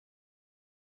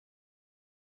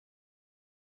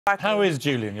How is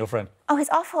Julian, your friend? Oh, he's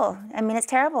awful. I mean, it's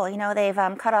terrible. You know, they've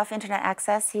cut off internet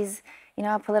access. He's, you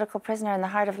know, a political prisoner in the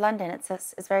heart of London.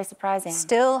 It's very surprising.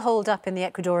 Still holed up in the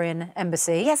Ecuadorian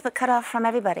Embassy. Yes, but cut off from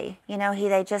everybody. You know,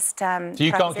 they just... So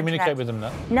you can't communicate with him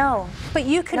now? No. But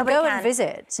you can go and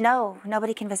visit. No,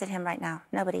 nobody can visit him right now.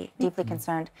 Nobody deeply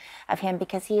concerned of him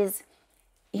because he's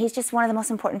just one of the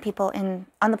most important people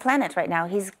on the planet right now.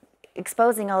 He's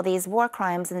exposing all these war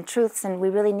crimes and truths, and we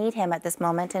really need him at this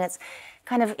moment, and it's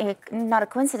kind of not a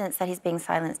coincidence that he's being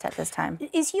silenced at this time.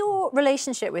 Is your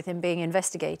relationship with him being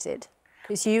investigated?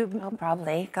 Is you... Oh,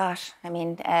 probably. Gosh, I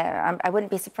mean, I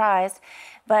wouldn't be surprised,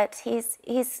 but he's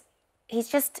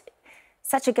just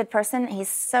such a good person.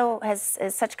 He's has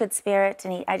such good spirit,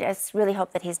 and I just really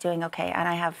hope that he's doing okay, and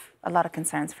I have a lot of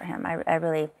concerns for him.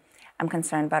 I'm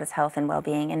concerned about his health and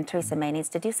well-being, and Theresa May needs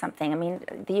to do something. I mean,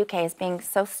 the UK is being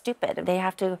so stupid. They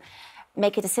have to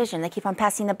make a decision. They keep on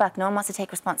passing the buck. No one wants to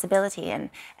take responsibility,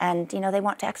 and you know, they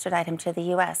want to extradite him to the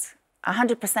US,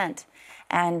 100%,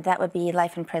 and that would be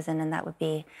life in prison, and that would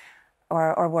be,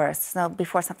 or worse. So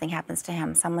before something happens to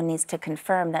him, someone needs to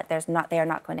confirm that they are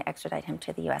not going to extradite him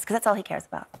to the US, because that's all he cares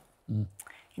about. You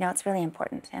know, it's really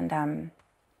important, and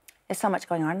there's so much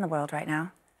going on in the world right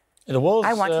now. I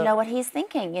want to know what he's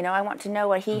thinking, you know, I want to know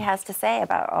what he has to say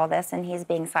about all this, and he's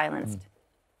being silenced.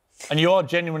 And you are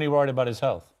genuinely worried about his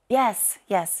health? Yes,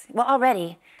 yes. Well,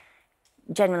 already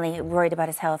genuinely worried about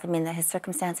his health. I mean, his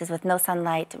circumstances with no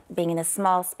sunlight, being in a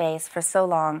small space for so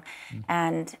long,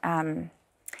 and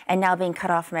now being cut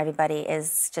off from everybody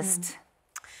is just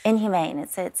inhumane.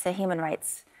 It's a human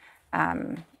rights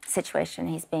situation.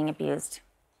 He's being abused.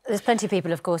 There's plenty of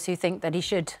people, of course, who think that he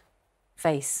should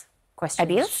face questions.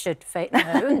 Abuse?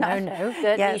 No.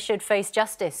 That he should face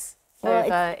justice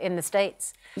over in the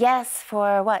States. Yes,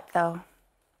 for what, though?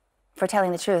 For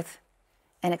telling the truth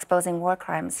and exposing war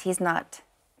crimes. He's not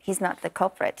the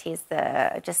culprit. He's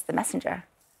just the messenger.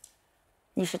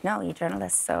 You should know, you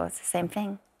journalists, so it's the same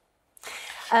thing.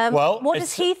 Well, what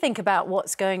does he think about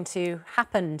what's going to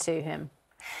happen to him?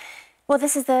 Well,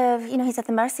 this is you know, he's at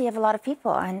the mercy of a lot of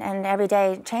people, and every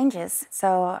day changes.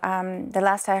 So the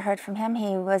last I heard from him,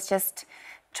 he was just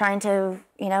trying to,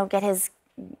 you know, get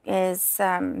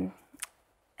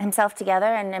himself together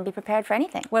and be prepared for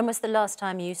anything. When was the last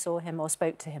time you saw him or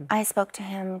spoke to him? I spoke to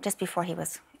him just before he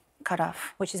was cut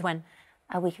off. Which is when?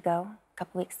 A week ago, a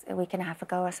week and a half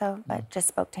ago or so, but just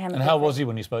spoke to him. And how was he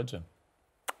when you spoke to him?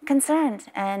 Concerned,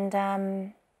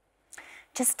 and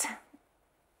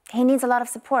he needs a lot of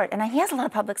support, and he has a lot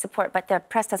of public support, but the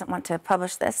press doesn't want to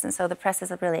publish this, and so the press is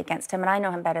really against him, and I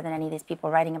know him better than any of these people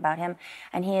writing about him,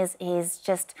 and he's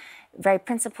just very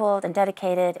principled and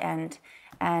dedicated and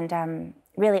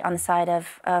really on the side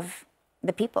of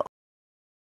the people.